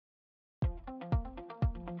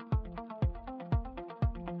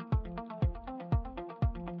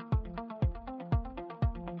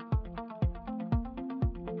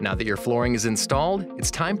Now that your flooring is installed, it's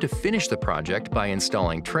time to finish the project by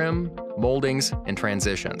installing trim, moldings, and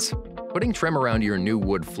transitions. Putting trim around your new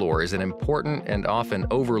wood floor is an important and often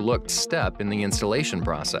overlooked step in the installation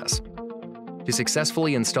process. To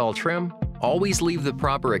successfully install trim, always leave the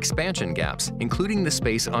proper expansion gaps, including the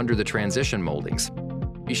space under the transition moldings.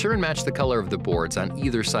 Be sure and match the color of the boards on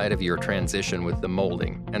either side of your transition with the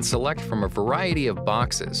molding, and select from a variety of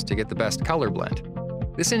boxes to get the best color blend.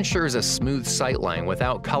 This ensures a smooth sightline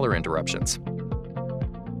without color interruptions.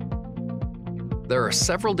 There are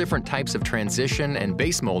several different types of transition and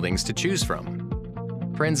base moldings to choose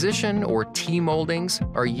from. Transition or T moldings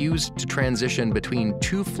are used to transition between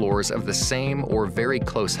two floors of the same or very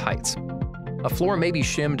close heights. A floor may be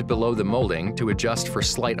shimmed below the molding to adjust for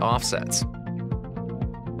slight offsets.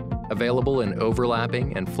 Available in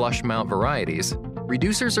overlapping and flush mount varieties,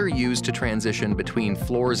 reducers are used to transition between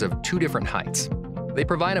floors of two different heights. They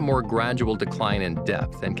provide a more gradual decline in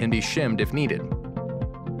depth and can be shimmed if needed.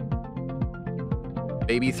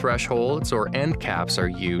 Baby thresholds or end caps are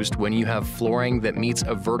used when you have flooring that meets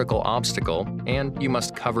a vertical obstacle and you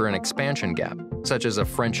must cover an expansion gap, such as a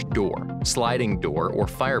French door, sliding door, or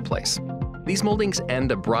fireplace. These moldings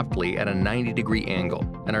end abruptly at a 90-degree angle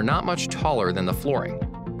and are not much taller than the flooring,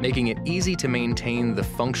 making it easy to maintain the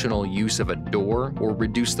functional use of a door or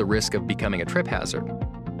reduce the risk of becoming a trip hazard.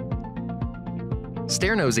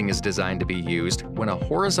 Stair nosing is designed to be used when a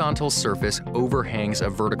horizontal surface overhangs a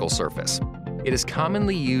vertical surface. It is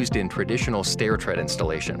commonly used in traditional stair tread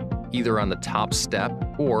installation, either on the top step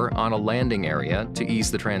or on a landing area to ease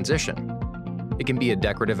the transition. It can be a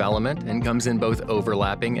decorative element and comes in both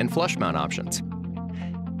overlapping and flush mount options.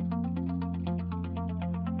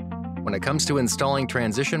 When it comes to installing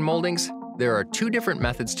transition moldings, there are two different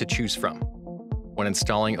methods to choose from. When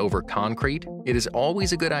installing over concrete, it is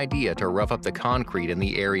always a good idea to rough up the concrete in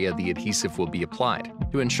the area the adhesive will be applied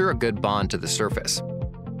to ensure a good bond to the surface.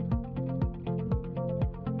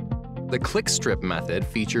 The click strip method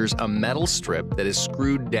features a metal strip that is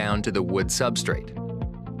screwed down to the wood substrate.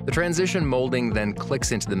 The transition molding then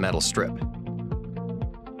clicks into the metal strip.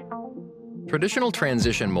 Traditional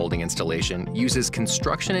transition molding installation uses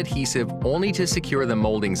construction adhesive only to secure the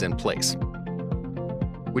moldings in place.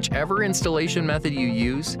 Whichever installation method you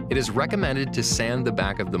use, it is recommended to sand the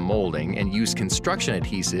back of the molding and use construction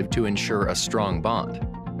adhesive to ensure a strong bond.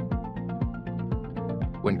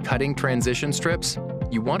 When cutting transition strips,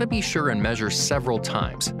 you want to be sure and measure several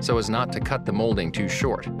times so as not to cut the molding too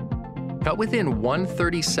short. Cut within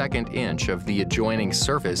 1/32 inch of the adjoining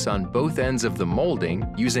surface on both ends of the molding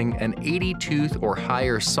using an 80-tooth or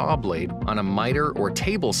higher saw blade on a miter or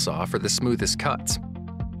table saw for the smoothest cuts.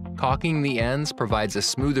 Caulking the ends provides a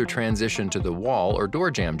smoother transition to the wall or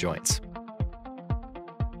door jamb joints.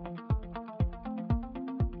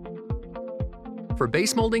 For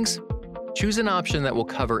base moldings, choose an option that will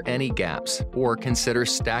cover any gaps, or consider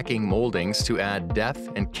stacking moldings to add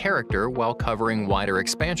depth and character while covering wider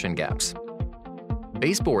expansion gaps.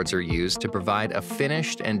 Baseboards are used to provide a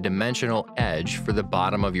finished and dimensional edge for the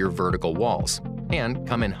bottom of your vertical walls, and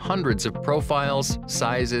come in hundreds of profiles,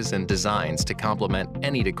 sizes, and designs to complement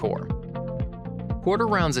any decor. Quarter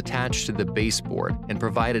rounds attach to the baseboard and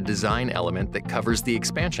provide a design element that covers the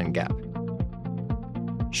expansion gap.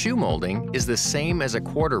 Shoe molding is the same as a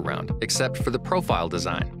quarter round, except for the profile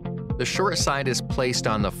design. The short side is placed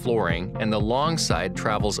on the flooring and the long side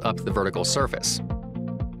travels up the vertical surface.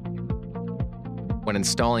 When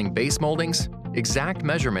installing base moldings, exact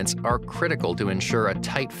measurements are critical to ensure a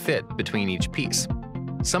tight fit between each piece.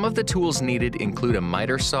 Some of the tools needed include a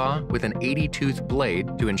miter saw with an 80-tooth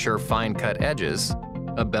blade to ensure fine-cut edges,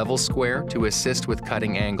 a bevel square to assist with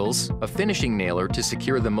cutting angles, a finishing nailer to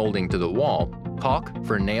secure the molding to the wall, caulk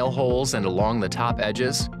for nail holes and along the top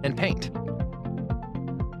edges, and paint.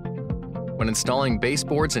 When installing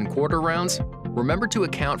baseboards and quarter rounds, remember to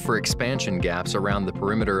account for expansion gaps around the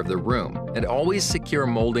perimeter of the room and always secure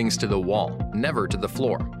moldings to the wall, never to the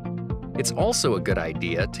floor. It's also a good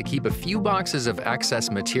idea to keep a few boxes of excess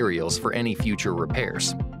materials for any future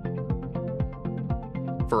repairs.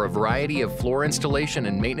 For a variety of floor installation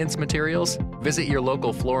and maintenance materials, visit your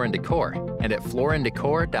local Floor & Decor and at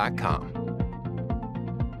flooranddecor.com.